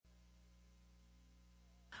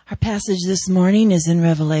Our passage this morning is in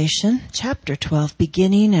Revelation, chapter 12,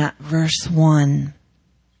 beginning at verse 1.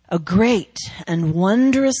 A great and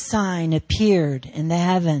wondrous sign appeared in the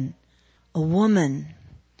heaven. A woman,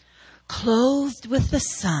 clothed with the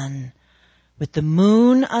sun, with the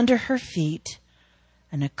moon under her feet,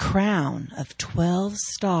 and a crown of 12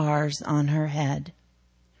 stars on her head.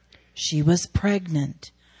 She was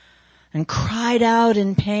pregnant and cried out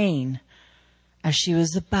in pain as she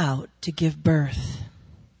was about to give birth.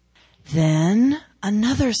 Then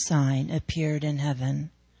another sign appeared in heaven.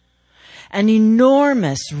 An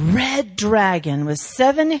enormous red dragon with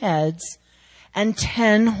 7 heads and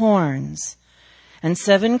 10 horns and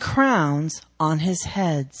 7 crowns on his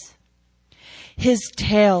heads. His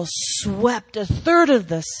tail swept 1/3 of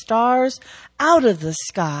the stars out of the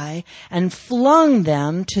sky and flung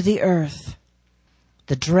them to the earth.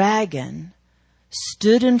 The dragon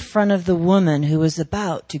stood in front of the woman who was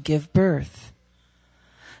about to give birth,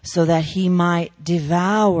 so that he might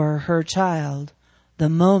devour her child the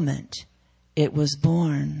moment it was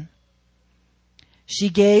born. She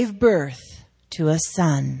gave birth to a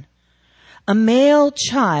son, a male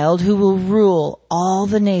child who will rule all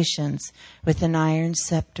the nations with an iron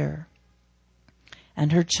scepter.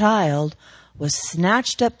 And her child was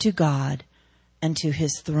snatched up to God and to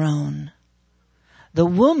his throne. The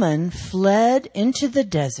woman fled into the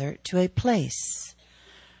desert to a place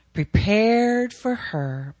prepared for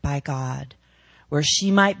her by God, where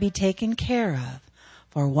she might be taken care of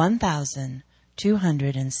for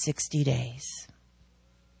 1,260 days.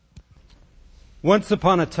 Once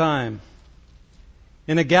upon a time,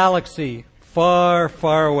 in a galaxy far,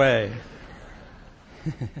 far away.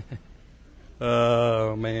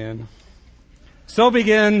 Oh, man. So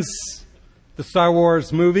begins the Star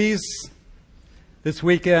Wars movies. This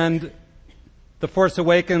weekend, The Force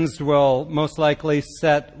Awakens will most likely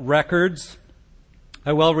set records.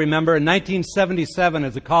 I well remember in 1977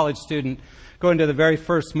 as a college student going to the very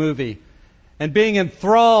first movie and being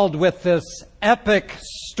enthralled with this epic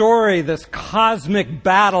story, this cosmic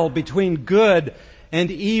battle between good and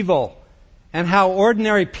evil, and how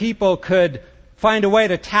ordinary people could find a way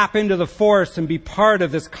to tap into the Force and be part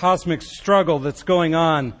of this cosmic struggle that's going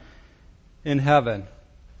on in heaven,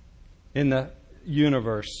 in the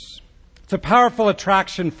universe. It's a powerful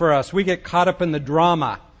attraction for us. We get caught up in the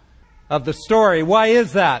drama of the story. Why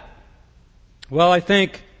is that? Well, I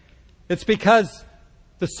think it's because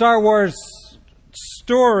the Star Wars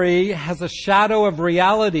story has a shadow of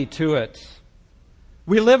reality to it.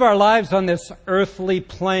 We live our lives on this earthly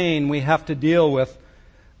plane. We have to deal with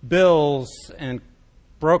bills and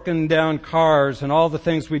broken down cars and all the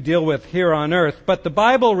things we deal with here on earth. But the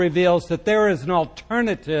Bible reveals that there is an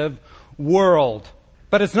alternative world.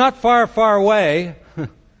 But it's not far, far away.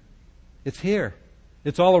 It's here.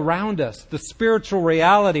 It's all around us. The spiritual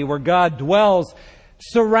reality where God dwells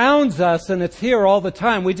surrounds us, and it's here all the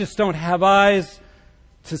time. We just don't have eyes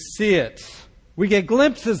to see it. We get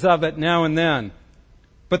glimpses of it now and then.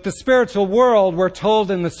 But the spiritual world, we're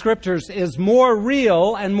told in the Scriptures, is more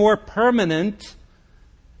real and more permanent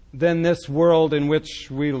than this world in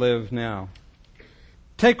which we live now.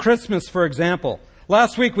 Take Christmas, for example.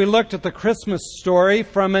 Last week we looked at the Christmas story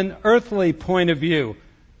from an earthly point of view.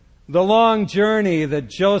 The long journey that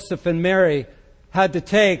Joseph and Mary had to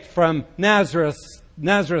take from Nazareth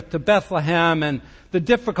to Bethlehem, and the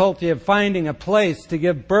difficulty of finding a place to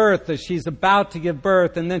give birth as she's about to give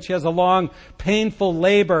birth, and then she has a long, painful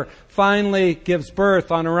labor, finally gives birth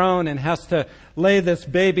on her own and has to lay this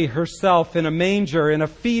baby herself in a manger, in a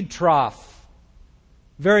feed trough.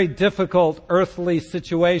 Very difficult earthly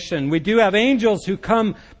situation. We do have angels who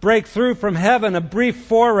come break through from heaven, a brief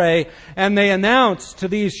foray, and they announce to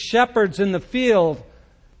these shepherds in the field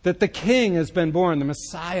that the King has been born, the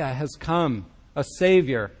Messiah has come, a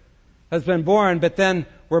Savior has been born. But then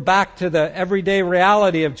we're back to the everyday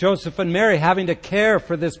reality of Joseph and Mary having to care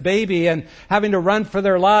for this baby and having to run for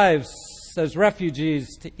their lives as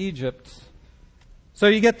refugees to Egypt. So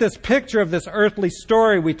you get this picture of this earthly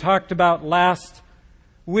story we talked about last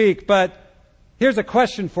week. But here's a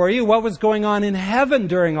question for you. What was going on in heaven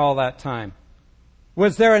during all that time?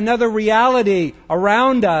 Was there another reality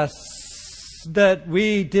around us that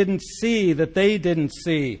we didn't see, that they didn't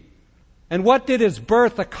see? And what did his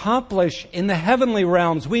birth accomplish in the heavenly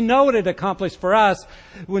realms? We know what it accomplished for us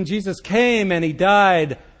when Jesus came and he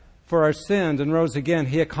died for our sins and rose again.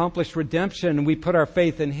 He accomplished redemption, and we put our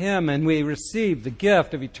faith in him, and we received the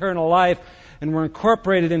gift of eternal life, and we're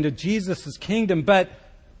incorporated into Jesus' kingdom. But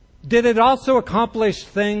did it also accomplish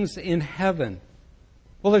things in heaven?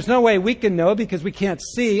 Well, there's no way we can know because we can't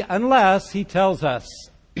see unless he tells us.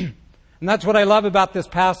 And that's what I love about this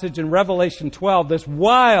passage in Revelation 12. This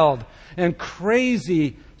wild and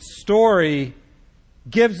crazy story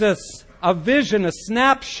gives us a vision, a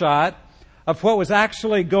snapshot of what was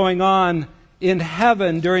actually going on in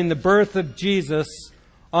heaven during the birth of Jesus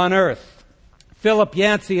on earth. Philip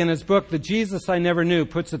Yancey, in his book, The Jesus I Never Knew,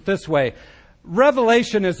 puts it this way: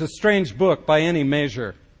 Revelation is a strange book by any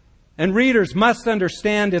measure, and readers must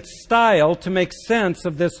understand its style to make sense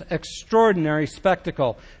of this extraordinary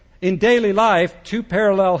spectacle. In daily life, two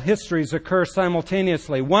parallel histories occur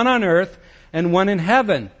simultaneously, one on earth and one in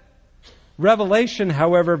heaven. Revelation,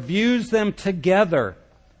 however, views them together,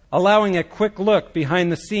 allowing a quick look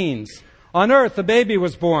behind the scenes. On earth, a baby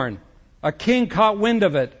was born. A king caught wind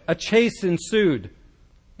of it. A chase ensued.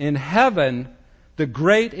 In heaven, the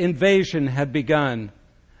great invasion had begun.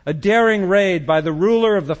 A daring raid by the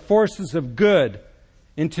ruler of the forces of good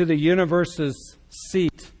into the universe's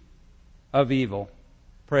seat of evil.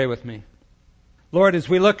 Pray with me. Lord, as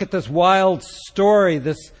we look at this wild story,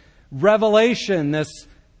 this revelation, this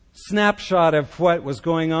snapshot of what was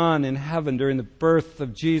going on in heaven during the birth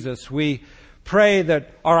of Jesus, we pray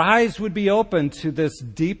that our eyes would be open to this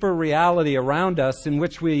deeper reality around us in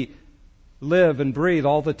which we live and breathe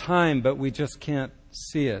all the time, but we just can't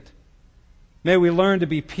see it. May we learn to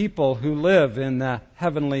be people who live in the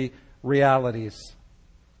heavenly realities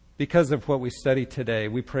because of what we study today.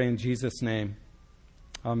 We pray in Jesus' name.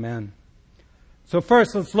 Amen. So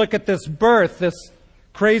first, let's look at this birth, this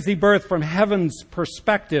crazy birth from heaven's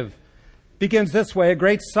perspective. It begins this way: a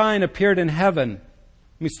great sign appeared in heaven.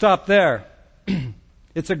 Let me stop there.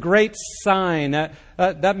 It's a great sign.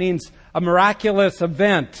 That means a miraculous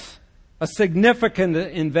event, a significant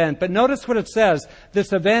event. But notice what it says.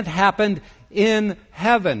 This event happened in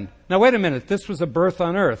heaven. Now, wait a minute. This was a birth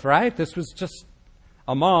on earth, right? This was just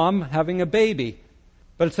a mom having a baby.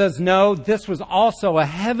 But it says, no, this was also a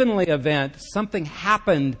heavenly event. Something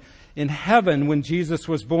happened in heaven when Jesus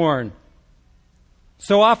was born.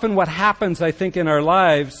 So often what happens, I think, in our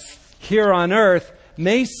lives here on earth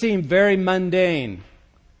may seem very mundane.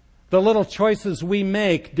 The little choices we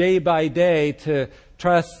make day by day to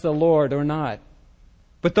trust the Lord or not.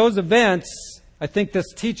 But those events, I think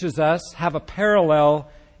this teaches us, have a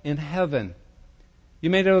parallel in heaven.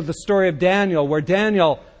 You may know the story of Daniel, where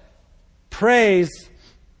Daniel prays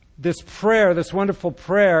this prayer, this wonderful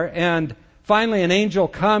prayer, and finally an angel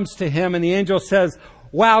comes to him, and the angel says,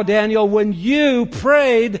 "Wow, Daniel, when you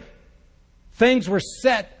prayed, things were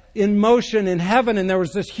set in motion in heaven, and there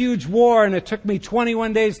was this huge war, and it took me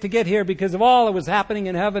 21 days to get here because of all that was happening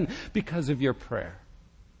in heaven because of your prayer."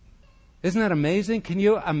 Isn't that amazing? Can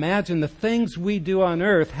you imagine the things we do on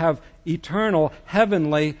earth have eternal,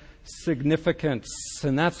 heavenly significance?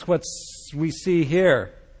 And that's what we see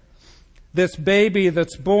here. This baby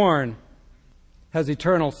that's born has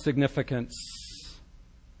eternal significance.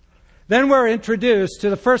 Then we're introduced to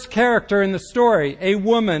the first character in the story, a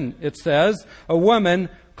woman, it says, a woman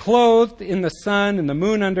clothed in the sun and the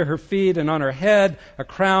moon under her feet, and on her head a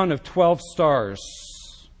crown of 12 stars.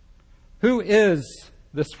 Who is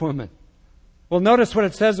this woman? Well, notice what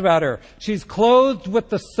it says about her. She's clothed with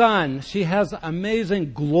the sun. She has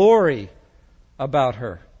amazing glory about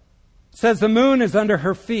her. It says the moon is under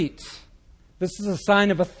her feet. This is a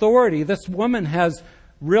sign of authority. This woman has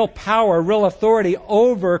real power, real authority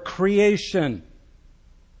over creation.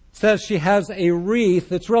 It says she has a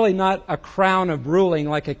wreath. It's really not a crown of ruling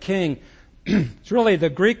like a king. It's really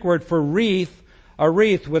the Greek word for wreath, a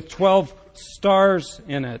wreath with 12 stars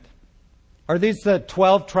in it. Are these the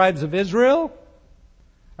 12 tribes of Israel?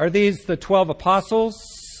 Are these the 12 apostles?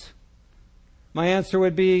 My answer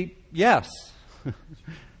would be yes.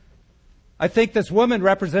 I think this woman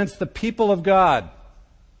represents the people of God.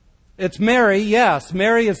 It's Mary, yes.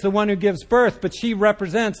 Mary is the one who gives birth, but she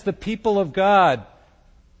represents the people of God,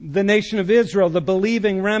 the nation of Israel, the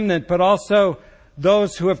believing remnant, but also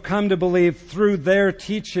those who have come to believe through their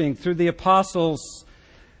teaching, through the apostles.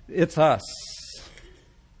 It's us.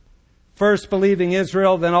 First believing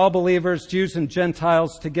Israel, then all believers, Jews and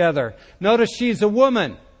Gentiles together. Notice she's a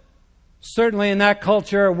woman. Certainly in that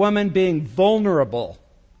culture, a woman being vulnerable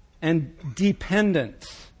and dependent.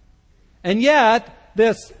 And yet,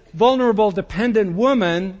 this vulnerable, dependent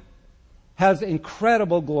woman has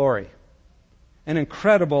incredible glory and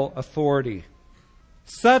incredible authority.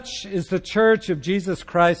 Such is the church of Jesus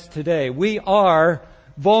Christ today. We are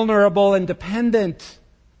vulnerable and dependent.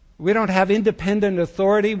 We don't have independent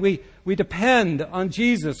authority. We depend on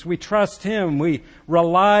Jesus. We trust Him. We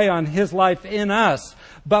rely on His life in us.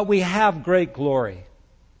 But we have great glory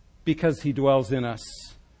because He dwells in us.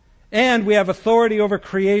 And we have authority over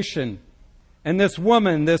creation. And this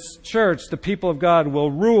woman, this church, the people of God,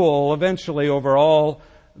 will rule eventually over all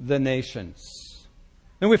the nations.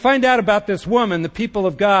 And we find out about this woman, the people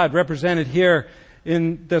of God, represented here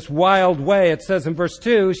in this wild way. It says in verse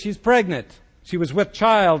 2, she's pregnant. She was with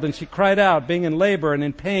child, and she cried out, being in labor and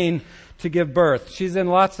in pain to give birth. She's in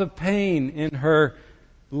lots of pain in her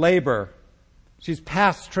labor. She's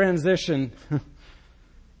past transition.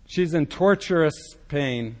 She's in torturous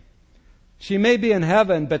pain. She may be in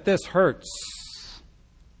heaven, but this hurts.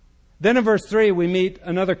 Then in verse 3, we meet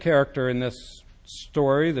another character in this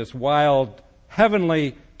story, this wild,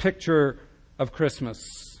 heavenly picture of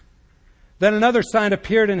Christmas. Then another sign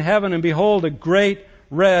appeared in heaven, and behold, a great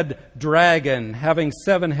red dragon, having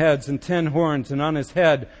 7 heads and 10 horns, and on his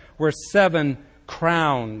head were 7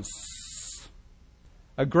 crowns.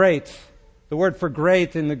 The word for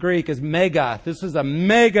great in the Greek is mega. This is a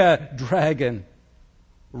mega dragon.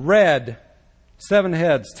 Red, 7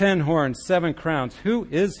 heads, 10 horns, 7 crowns. Who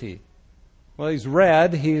is he? Well, he's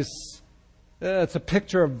red. It's a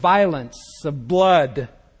picture of violence, of blood.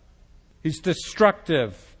 He's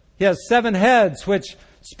destructive. He has 7 heads, which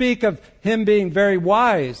speak of him being very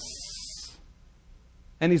wise.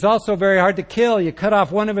 And he's also very hard to kill. You cut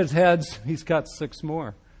off one of his heads, he's got 6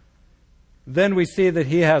 more. Then we see that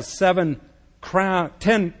he has 10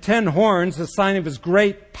 horns, a sign of his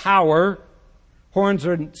great power. Horns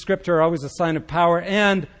are in Scripture are always a sign of power.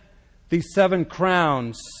 And these 7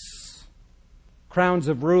 crowns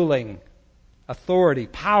of ruling, authority,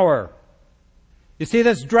 power. You see,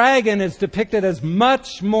 this dragon is depicted as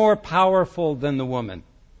much more powerful than the woman.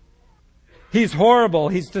 He's horrible.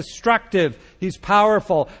 He's destructive. He's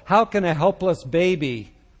powerful. How can a helpless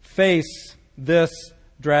baby face this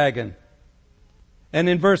dragon? And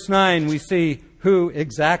in verse 9, we see who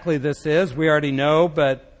exactly this is. We already know,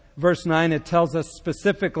 but verse 9, it tells us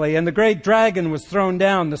specifically, and the great dragon was thrown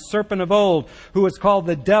down, the serpent of old, who was called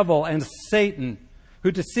the devil and Satan,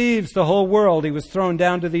 who deceives the whole world. He was thrown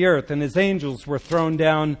down to the earth, and his angels were thrown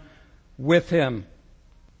down with him.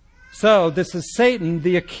 So this is Satan,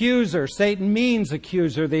 the accuser. Satan means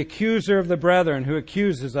accuser, the accuser of the brethren, who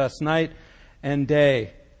accuses us night and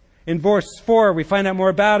day. In verse 4, we find out more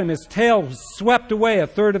about him. His tail swept away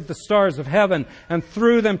 1/3 of the stars of heaven and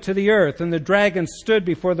threw them to the earth. And the dragon stood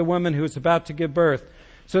before the woman who was about to give birth,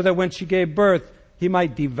 so that when she gave birth, he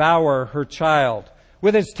might devour her child.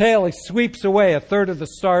 With his tail, he sweeps away 1/3 of the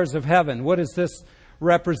stars of heaven. What does this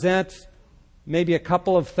represent? Maybe a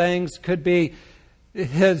couple of things. Could be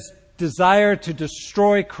his desire to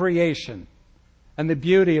destroy creation and the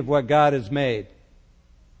beauty of what God has made.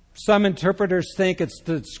 Some interpreters think it's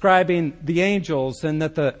describing the angels and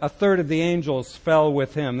that 1/3 of the angels fell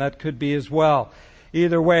with him. That could be as well.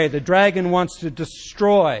 Either way, the dragon wants to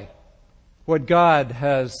destroy what God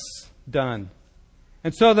has done.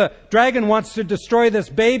 And so the dragon wants to destroy this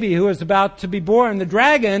baby who is about to be born. The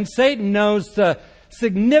dragon, Satan, knows the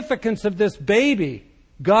significance of this baby.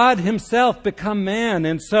 God himself become man.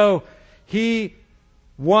 And so he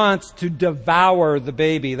wants to devour the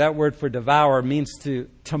baby. That word for devour means to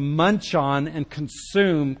munch on and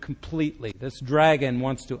consume completely. This dragon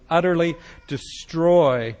wants to utterly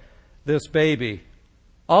destroy this baby.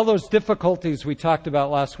 All those difficulties we talked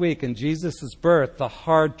about last week in Jesus' birth, the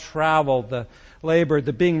hard travel, the labor,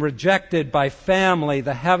 the being rejected by family,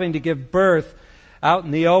 the having to give birth out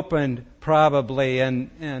in the open probably,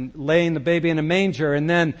 and laying the baby in a manger, and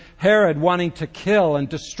then Herod wanting to kill and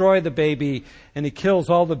destroy the baby, and he kills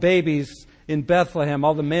all the babies in Bethlehem,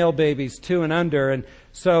 all the male babies 2 and under. And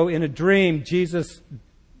so in a dream, Jesus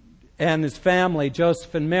and his family,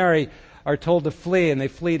 Joseph and Mary, are told to flee, and they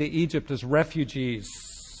flee to Egypt as refugees.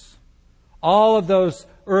 All of those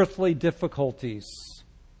earthly difficulties,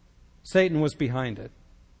 Satan was behind it,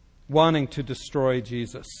 wanting to destroy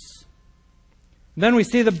Jesus. Then we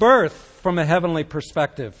see the birth from a heavenly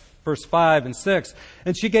perspective. Verse 5 and 6.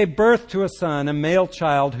 And she gave birth to a son, a male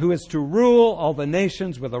child, who is to rule all the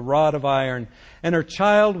nations with a rod of iron. And her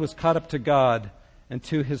child was caught up to God and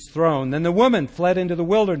to his throne. Then the woman fled into the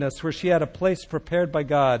wilderness, where she had a place prepared by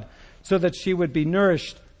God, so that she would be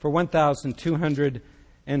nourished for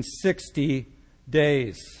 1,260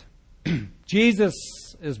 days. Jesus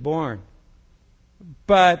is born.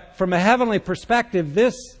 But from a heavenly perspective,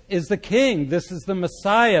 this is the King. This is the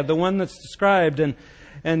Messiah, the one that's described.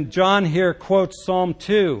 And John here quotes Psalm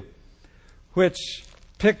 2, which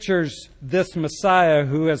pictures this Messiah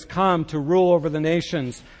who has come to rule over the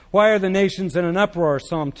nations. Why are the nations in an uproar,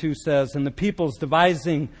 Psalm 2 says, and the peoples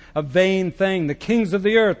devising a vain thing? The kings of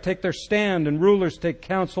the earth take their stand, and rulers take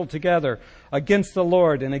counsel together against the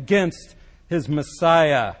Lord and against his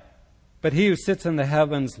Messiah. But he who sits in the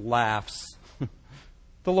heavens laughs.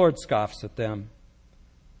 The Lord scoffs at them.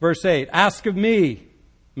 Verse 8, ask of me,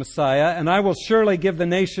 Messiah, and I will surely give the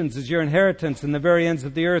nations as your inheritance and the very ends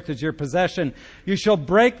of the earth as your possession. You shall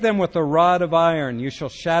break them with a rod of iron. You shall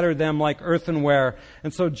shatter them like earthenware.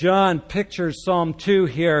 And so John pictures Psalm 2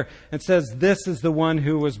 here and says, this is the one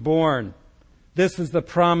who was born. This is the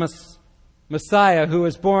promised Messiah who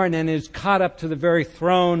was born and is caught up to the very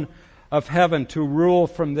throne of heaven to rule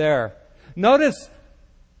from there. Notice,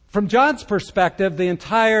 from John's perspective, the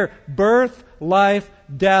entire birth, life,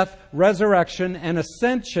 death, resurrection, and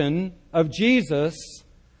ascension of Jesus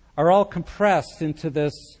are all compressed into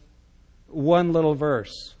this one little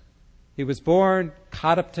verse. He was born,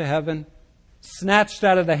 caught up to heaven, snatched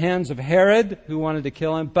out of the hands of Herod, who wanted to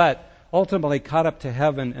kill him, but ultimately caught up to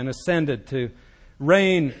heaven and ascended to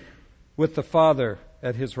reign with the Father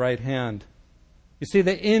at his right hand. You see,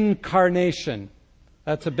 the incarnation,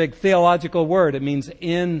 that's a big theological word. It means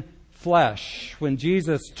in flesh. When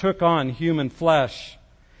Jesus took on human flesh,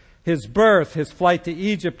 his birth, his flight to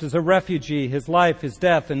Egypt as a refugee, his life, his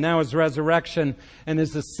death, and now his resurrection and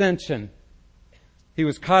his ascension. He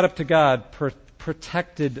was caught up to God,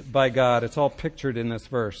 protected by God. It's all pictured in this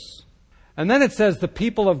verse. And then it says the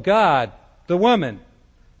people of God, the woman,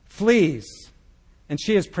 flees. And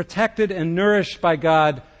she is protected and nourished by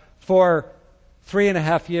God for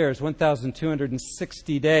 3.5 years,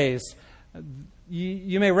 1,260 days.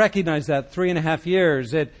 You may recognize that, 3.5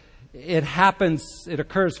 years. It happens, it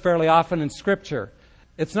occurs fairly often in Scripture.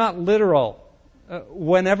 It's not literal.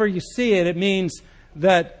 Whenever you see it, it means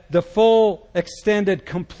that the full, extended,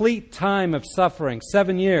 complete time of suffering,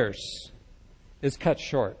 7 years, is cut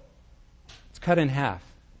short. It's cut in half.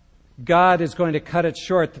 God is going to cut it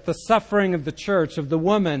short, that the suffering of the church, of the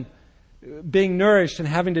woman being nourished and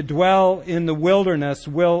having to dwell in the wilderness,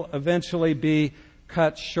 will eventually be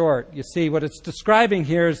cut short. You see, what it's describing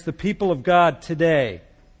here is the people of God today.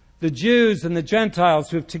 The Jews and the Gentiles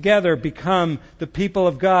who have together become the people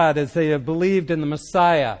of God as they have believed in the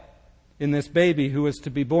Messiah, in this baby who is to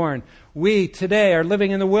be born. We today are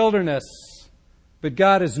living in the wilderness, but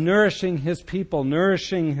God is nourishing His people,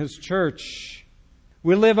 nourishing His church.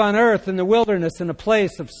 We live on earth in the wilderness in a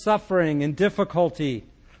place of suffering and difficulty,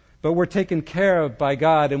 but we're taken care of by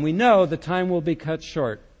God, and we know the time will be cut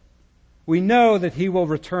short. We know that He will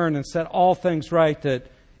return and set all things right, that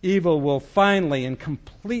evil will finally and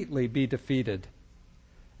completely be defeated.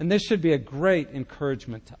 And this should be a great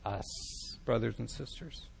encouragement to us, brothers and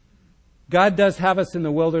sisters. God does have us in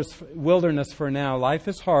the wilderness for now. Life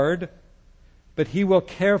is hard, but He will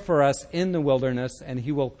care for us in the wilderness, and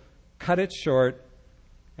He will cut it short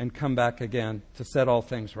and come back again to set all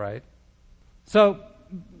things right. So,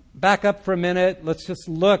 back up for a minute. Let's just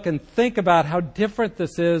look and think about how different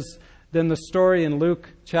this is than the story in Luke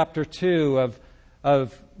chapter 2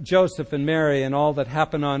 of Joseph and Mary and all that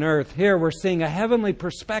happened on earth. Here we're seeing a heavenly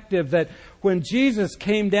perspective that when Jesus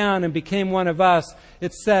came down and became one of us,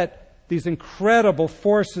 it set these incredible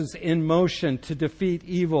forces in motion to defeat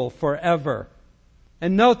evil forever.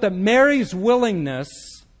 And note that Mary's willingness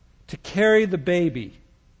to carry the baby,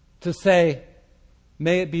 to say,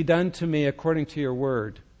 "May it be done to me according to your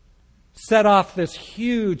word," set off this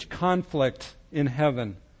huge conflict in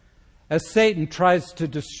heaven as Satan tries to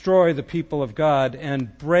destroy the people of God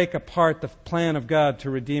and break apart the plan of God to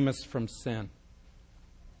redeem us from sin.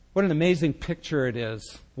 What an amazing picture it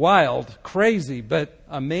is. Wild, crazy, but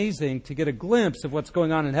amazing to get a glimpse of what's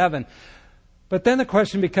going on in heaven. But then the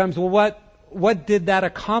question becomes, well, what did that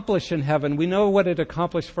accomplish in heaven? We know what it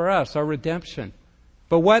accomplished for us, our redemption.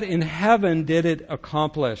 But what in heaven did it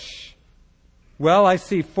accomplish? Well, I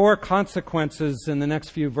see 4 consequences in the next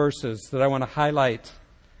few verses that I want to highlight.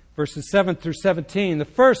 Verses 7 through 17. The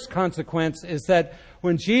first consequence is that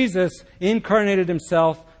when Jesus incarnated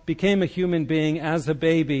Himself, became a human being as a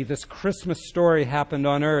baby, this Christmas story happened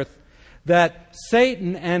on earth, that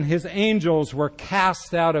Satan and his angels were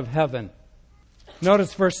cast out of heaven.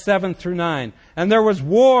 Notice verse 7 through 9. And there was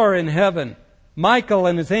war in heaven. Michael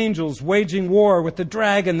and his angels waging war with the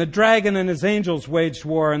dragon. The dragon and his angels waged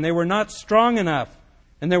war, and they were not strong enough,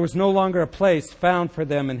 and there was no longer a place found for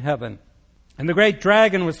them in heaven. And the great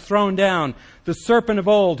dragon was thrown down, the serpent of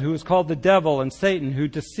old, who is called the devil and Satan, who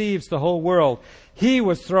deceives the whole world. He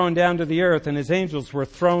was thrown down to the earth, and his angels were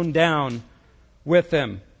thrown down with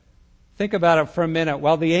him. Think about it for a minute.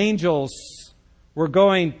 While the angels were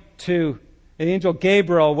the angel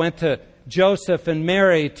Gabriel went to Joseph and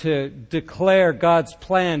Mary to declare God's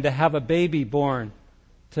plan to have a baby born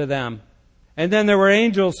to them. And then there were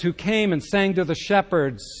angels who came and sang to the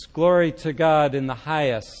shepherds, "Glory to God in the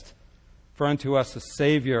highest, for unto us a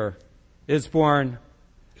Savior is born."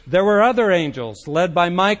 There were other angels led by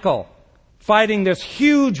Michael fighting this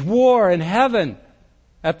huge war in heaven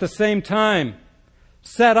at the same time,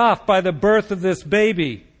 set off by the birth of this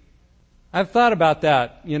baby. I've thought about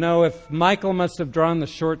that. You know, if Michael must have drawn the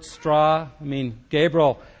short straw.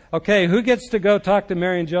 Gabriel. Okay, who gets to go talk to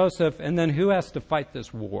Mary and Joseph, and then who has to fight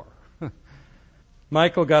this war?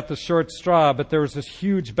 Michael got the short straw, but there was this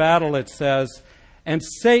huge battle, it says, and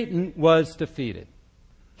Satan was defeated.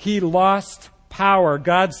 He lost power.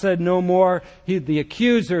 God said no more. The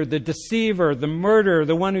accuser, the deceiver, the murderer,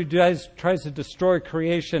 the one who tries to destroy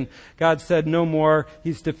creation, God said no more.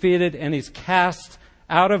 He's defeated, and he's cast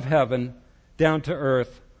out of heaven down to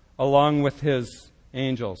earth along with his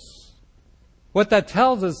angels. What that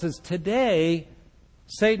tells us is today,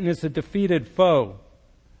 Satan is a defeated foe.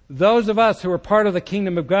 Those of us who are part of the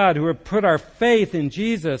kingdom of God, who have put our faith in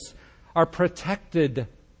Jesus, are protected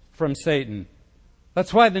from Satan.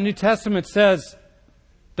 That's why the New Testament says,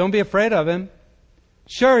 don't be afraid of him.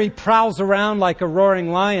 Sure, he prowls around like a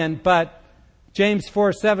roaring lion, but James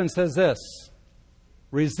 4:7 says this,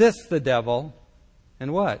 resist the devil,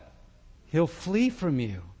 and what? He'll flee from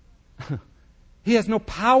you. He has no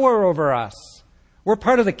power over us. We're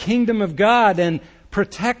part of the kingdom of God and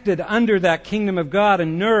protected under that kingdom of God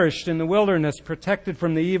and nourished in the wilderness, protected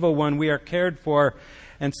from the evil one. We are cared for,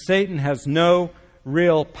 and Satan has no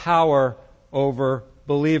real power over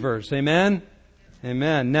believers. Amen?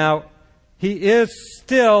 Amen. Now, he is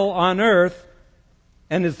still on earth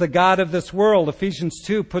and is the God of this world. Ephesians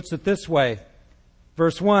 2 puts it this way.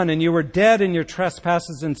 Verse 1, and you were dead in your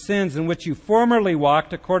trespasses and sins in which you formerly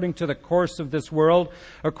walked according to the course of this world,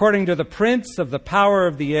 according to the prince of the power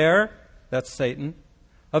of the air, that's Satan,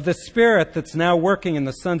 of the spirit that's now working in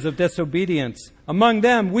the sons of disobedience. Among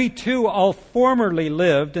them, we too all formerly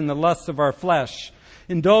lived in the lusts of our flesh,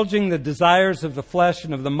 indulging the desires of the flesh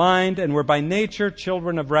and of the mind, and were by nature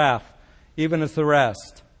children of wrath, even as the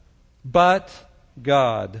rest. But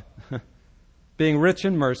God, being rich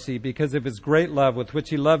in mercy, because of his great love with which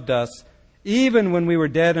he loved us, even when we were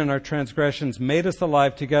dead in our transgressions, made us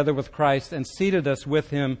alive together with Christ and seated us with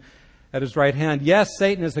him at his right hand. Yes,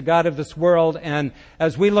 Satan is the god of this world, and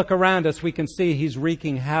as we look around us, we can see he's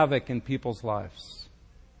wreaking havoc in people's lives.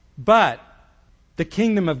 But the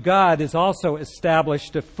kingdom of God is also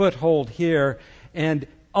established a foothold here, and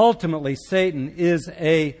ultimately Satan is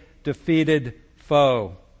a defeated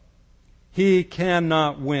foe. He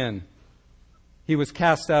cannot win. He was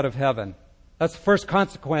cast out of heaven. That's the first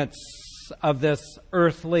consequence of this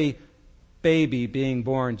earthly baby being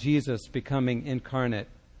born, Jesus becoming incarnate.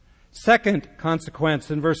 Second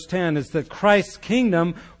consequence in verse 10 is that Christ's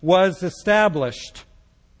kingdom was established.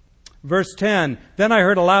 Verse 10, then I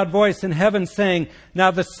heard a loud voice in heaven saying,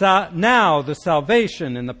 now the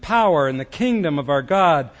salvation and the power and the kingdom of our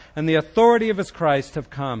God and the authority of his Christ have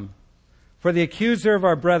come. For the accuser of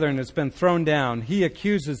our brethren has been thrown down. He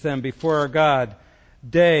accuses them before our God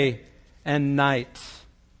day and night.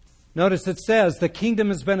 Notice it says the kingdom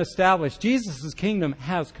has been established. Jesus' kingdom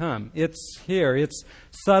has come. It's here. It's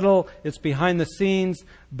subtle. It's behind the scenes.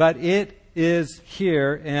 But it is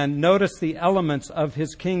here. And notice the elements of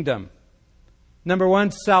his kingdom. Number one,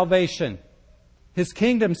 salvation. His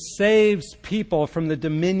kingdom saves people from the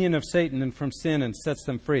dominion of Satan and from sin and sets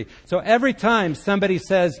them free. So every time somebody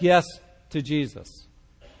says yes to Jesus,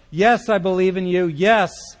 yes, I believe in you.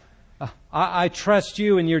 Yes, I trust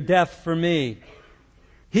you in your death for me.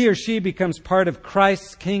 He or she becomes part of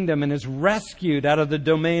Christ's kingdom and is rescued out of the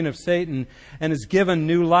domain of Satan and is given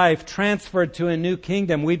new life, transferred to a new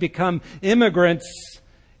kingdom. We become immigrants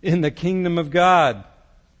in the kingdom of God.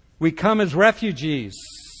 We come as refugees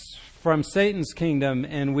from Satan's kingdom,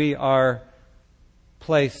 and we are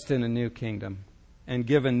placed in a new kingdom and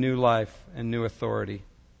given new life and new authority.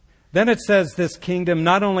 Then it says this kingdom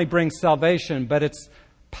not only brings salvation, but it's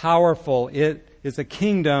powerful. It is a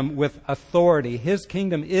kingdom with authority. His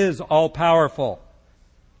kingdom is all-powerful,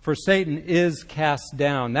 for Satan is cast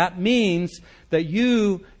down. That means that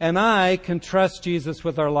you and I can trust Jesus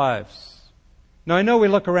with our lives. Now, I know we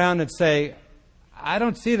look around and say, I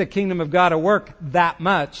don't see the kingdom of God at work that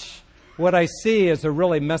much. What I see is a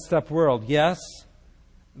really messed up world. Yes,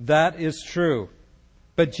 that is true.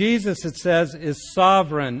 But Jesus, it says, is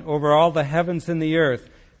sovereign over all the heavens and the earth.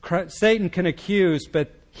 Satan can accuse,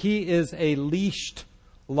 but he is a leashed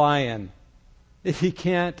lion. He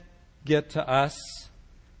can't get to us.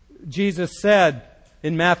 Jesus said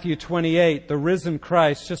in Matthew 28, the risen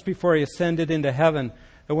Christ, just before he ascended into heaven,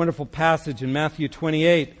 a wonderful passage in Matthew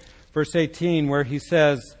 28, verse 18, where he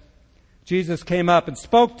says, Jesus came up and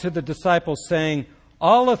spoke to the disciples, saying,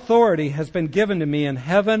 all authority has been given to me in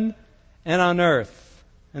heaven and on earth.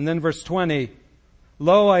 And then verse 20,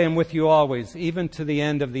 Lo, I am with you always, even to the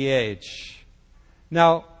end of the age.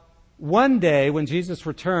 Now, one day when Jesus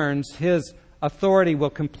returns, his authority will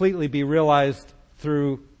completely be realized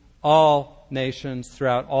through all nations,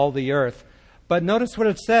 throughout all the earth. But notice what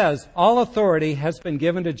it says. All authority has been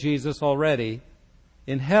given to Jesus already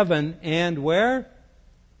in heaven and where?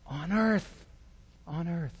 On earth. On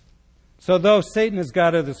earth. So though Satan is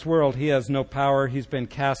God of this world, he has no power. He's been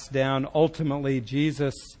cast down. Ultimately,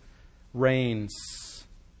 Jesus reigns.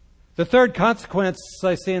 The third consequence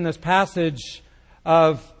I see in this passage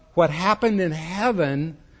of what happened in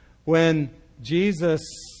heaven when Jesus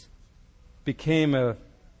became a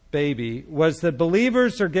baby was that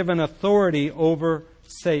believers are given authority over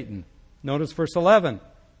Satan. Notice verse 11.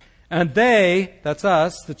 And they, that's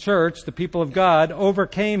us, the church, the people of God,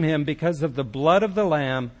 overcame him because of the blood of the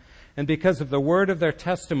Lamb and because of the word of their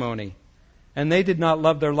testimony. And they did not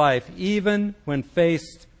love their life, even when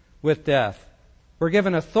faced with death. We're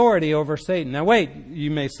given authority over Satan. Now wait,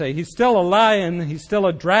 you may say, he's still a lion, he's still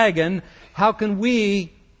a dragon. How can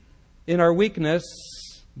we, in our weakness,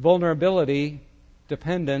 vulnerability,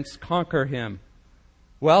 dependence, conquer him?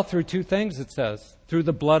 Well, through two things, it says. Through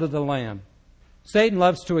the blood of the Lamb. Satan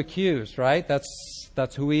loves to accuse, right?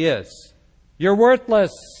 That's who he is. You're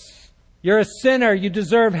worthless. You're a sinner. You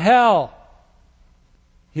deserve hell.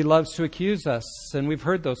 He loves to accuse us, and we've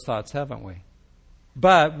heard those thoughts, haven't we?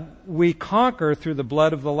 But we conquer through the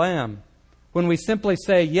blood of the Lamb. When we simply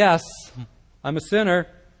say, yes, I'm a sinner,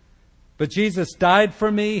 but Jesus died for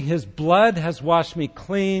me. His blood has washed me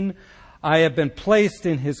clean. I have been placed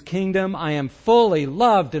in his kingdom. I am fully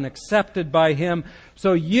loved and accepted by him.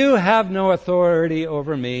 So you have no authority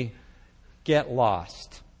over me. Get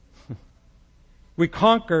lost. We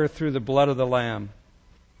conquer through the blood of the Lamb.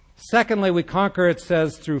 Secondly, we conquer, it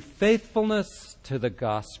says, through faithfulness to the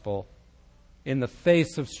gospel in the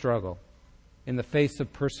face of struggle, in the face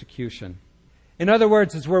of persecution. In other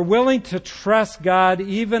words, as we're willing to trust God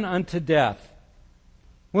even unto death,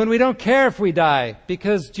 when we don't care if we die,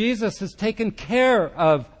 because Jesus has taken care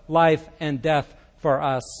of life and death for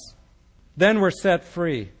us, then we're set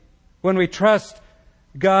free. When we trust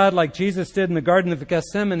God like Jesus did in the Garden of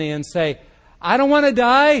Gethsemane and say, I don't want to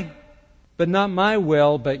die, but not my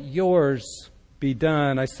will, but yours be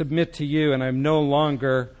done. I submit to you, and I'm no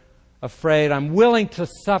longer afraid. I'm willing to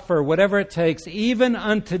suffer whatever it takes, even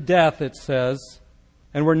unto death, it says.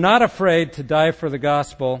 And we're not afraid to die for the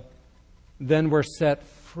gospel. Then we're set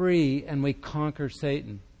free and we conquer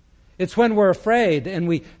Satan. It's when we're afraid and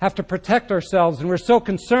we have to protect ourselves and we're so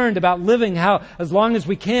concerned about living as long as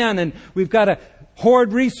we can, and we've got to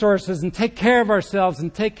hoard resources and take care of ourselves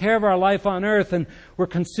and take care of our life on earth, and we're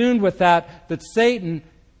consumed with that Satan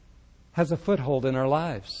has a foothold in our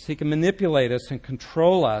lives. He can manipulate us and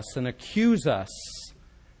control us and accuse us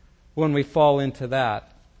when we fall into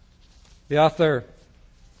that. The author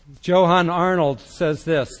Johann Arnold says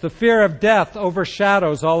this: the fear of death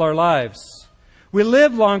overshadows all our lives. We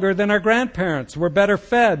live longer than our grandparents. We're better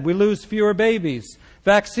fed. We lose fewer babies.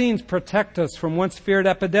 Vaccines protect us from once feared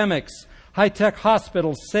epidemics. High-tech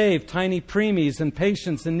hospitals save tiny preemies and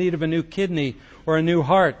patients in need of a new kidney or a new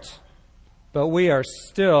heart. But we are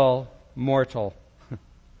still mortal.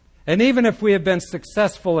 And even if we have been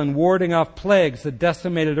successful in warding off plagues that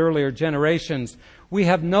decimated earlier generations, we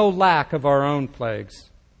have no lack of our own plagues.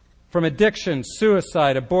 From addiction,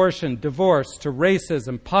 suicide, abortion, divorce, to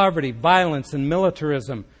racism, poverty, violence, and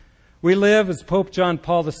militarism, we live, as Pope John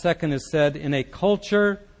Paul II has said, in a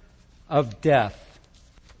culture of death.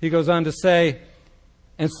 He goes on to say,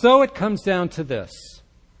 and so it comes down to this: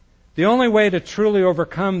 the only way to truly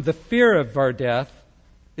overcome the fear of our death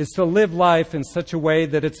is to live life in such a way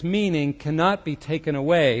that its meaning cannot be taken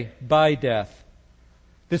away by death.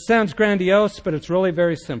 This sounds grandiose, but it's really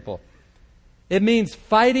very simple. It means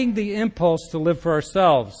fighting the impulse to live for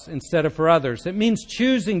ourselves instead of for others. It means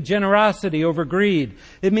choosing generosity over greed.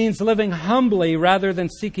 It means living humbly rather than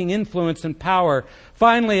seeking influence and power.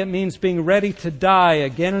 Finally, it means being ready to die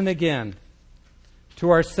again and again to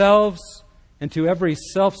ourselves and to every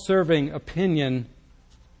self-serving opinion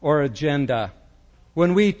or agenda.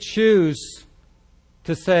 When we choose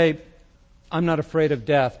to say, I'm not afraid of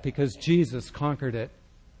death because Jesus conquered it,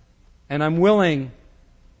 and I'm willing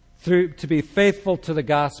to be faithful to the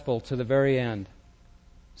gospel to the very end,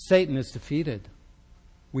 Satan is defeated.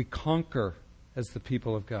 We conquer as the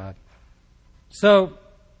people of God. So,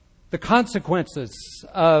 the consequences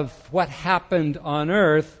of what happened on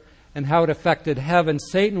earth and how it affected heaven: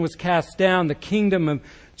 Satan was cast down, the kingdom of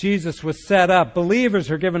Jesus was set up,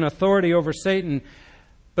 believers are given authority over Satan,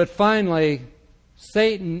 but finally,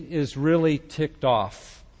 Satan is really ticked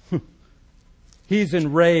off. He's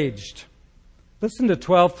enraged. Listen to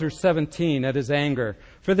 12 through 17 at his anger.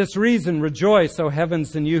 For this reason, rejoice, O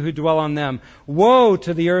heavens, and you who dwell on them. Woe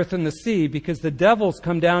to the earth and the sea, because the devils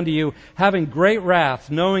come down to you, having great wrath,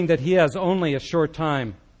 knowing that he has only a short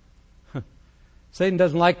time. Satan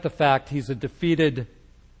doesn't like the fact he's a defeated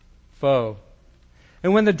foe.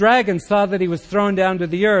 And when the dragon saw that he was thrown down to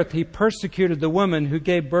the earth, he persecuted the woman who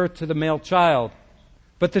gave birth to the male child.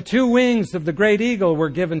 But the 2 wings of the great eagle were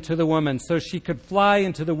given to the woman, so she could fly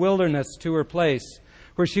into the wilderness to her place,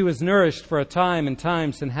 where she was nourished for a time and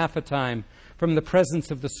times and half a time from the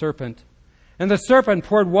presence of the serpent. And the serpent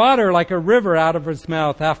poured water like a river out of his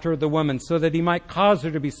mouth after the woman, so that he might cause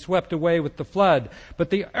her to be swept away with the flood.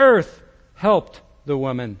 But the earth helped the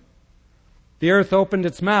woman. The earth opened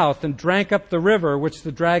its mouth and drank up the river which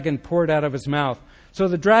the dragon poured out of his mouth. So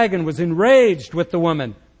the dragon was enraged with the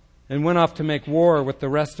woman and went off to make war with the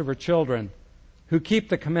rest of her children, who keep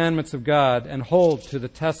the commandments of God and hold to the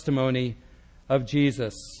testimony of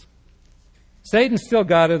Jesus. Satan's still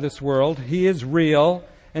God of this world. He is real,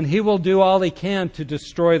 and he will do all he can to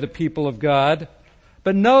destroy the people of God.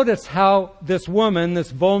 But notice how this woman,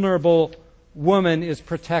 this vulnerable woman, is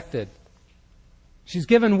protected. She's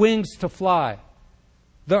given wings to fly.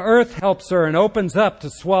 The earth helps her and opens up to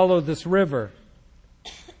swallow this river.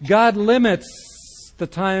 God limits the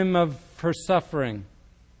time of her suffering.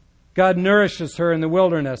 God nourishes her in the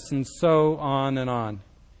wilderness, and so on and on.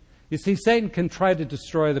 You see, Satan can try to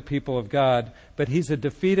destroy the people of God, but he's a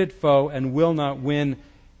defeated foe and will not win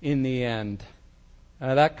in the end.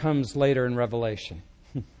 That comes later in Revelation.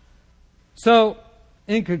 So,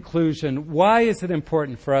 in conclusion, why is it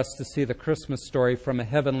important for us to see the Christmas story from a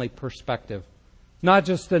heavenly perspective? Not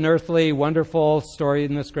just an earthly, wonderful story,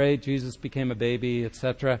 isn't this great, Jesus became a baby,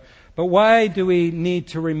 etc. But why do we need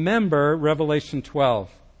to remember Revelation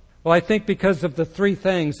 12? Well, I think because of the 3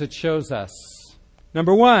 things it shows us.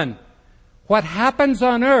 Number 1, what happens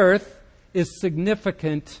on earth is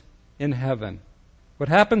significant in heaven. What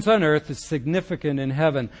happens on earth is significant in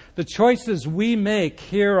heaven. The choices we make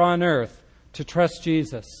here on earth to trust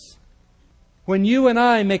Jesus. When you and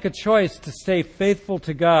I make a choice to stay faithful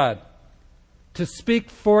to God, to speak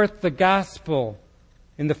forth the gospel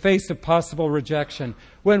in the face of possible rejection,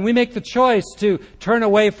 when we make the choice to turn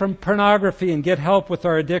away from pornography and get help with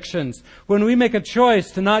our addictions, when we make a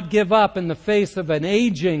choice to not give up in the face of an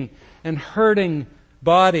aging and hurting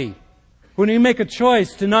body, when we make a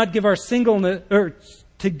choice to not give our singleness, or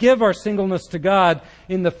to give our singleness to God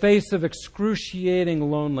in the face of excruciating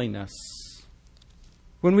loneliness,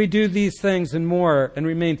 when we do these things and more and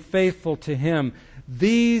remain faithful to Him,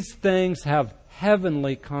 these things have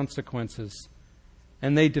heavenly consequences,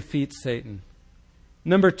 and they defeat Satan.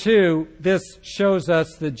 Number 2, this shows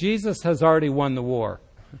us that Jesus has already won the war.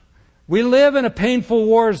 We live in a painful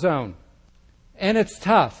war zone, and it's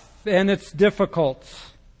tough, and it's difficult.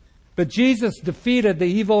 But Jesus defeated the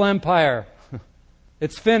evil empire.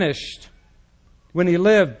 It's finished. When He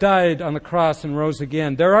lived, died on the cross, and rose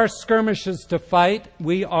again. There are skirmishes to fight.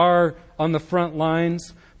 We are on the front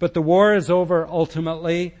lines. But the war is over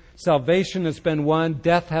ultimately. Salvation has been won.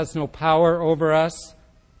 Death has no power over us.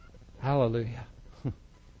 Hallelujah.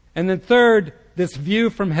 And then third, this view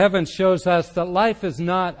from heaven shows us that life is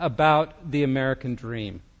not about the American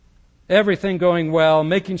dream. Everything going well,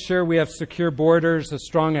 making sure we have secure borders, a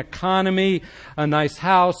strong economy, a nice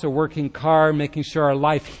house, a working car, making sure our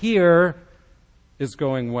life here is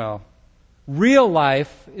going well. Real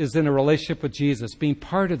life is in a relationship with Jesus, being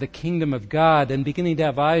part of the kingdom of God and beginning to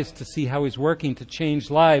have eyes to see how He's working to change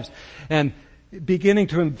lives and beginning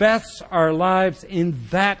to invest our lives in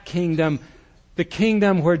that kingdom, the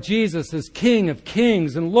kingdom where Jesus is King of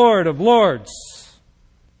kings and Lord of lords.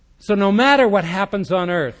 So no matter what happens on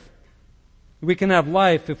earth, we can have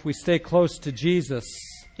life if we stay close to Jesus,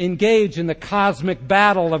 engage in the cosmic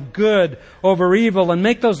battle of good over evil, and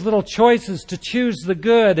make those little choices to choose the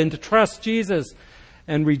good and to trust Jesus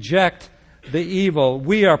and reject the evil.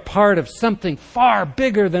 We are part of something far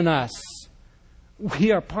bigger than us.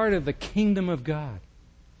 We are part of the kingdom of God.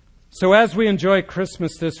 So as we enjoy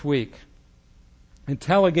Christmas this week and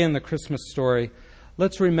tell again the Christmas story,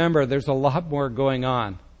 let's remember there's a lot more going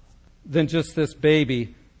on than just this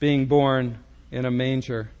baby being born in a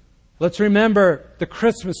manger. Let's remember the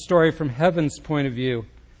Christmas story from heaven's point of view.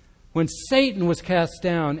 When Satan was cast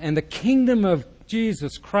down and the kingdom of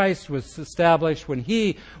Jesus Christ was established, when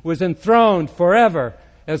He was enthroned forever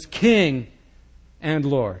as King and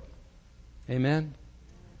Lord. Amen?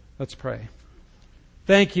 Let's pray.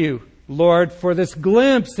 Thank you, Lord, for this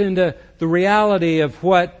glimpse into the reality of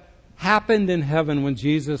what happened in heaven when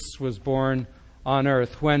Jesus was born on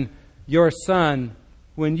earth, when Your Son,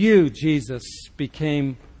 when You, Jesus,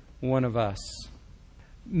 became one of us.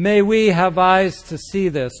 May we have eyes to see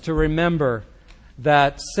this, to remember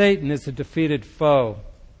that Satan is a defeated foe,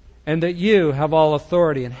 and that you have all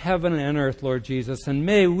authority in heaven and earth, Lord Jesus. And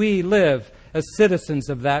may we live as citizens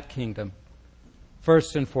of that kingdom,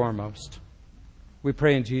 first and foremost. We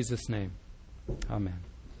pray in Jesus' name. Amen.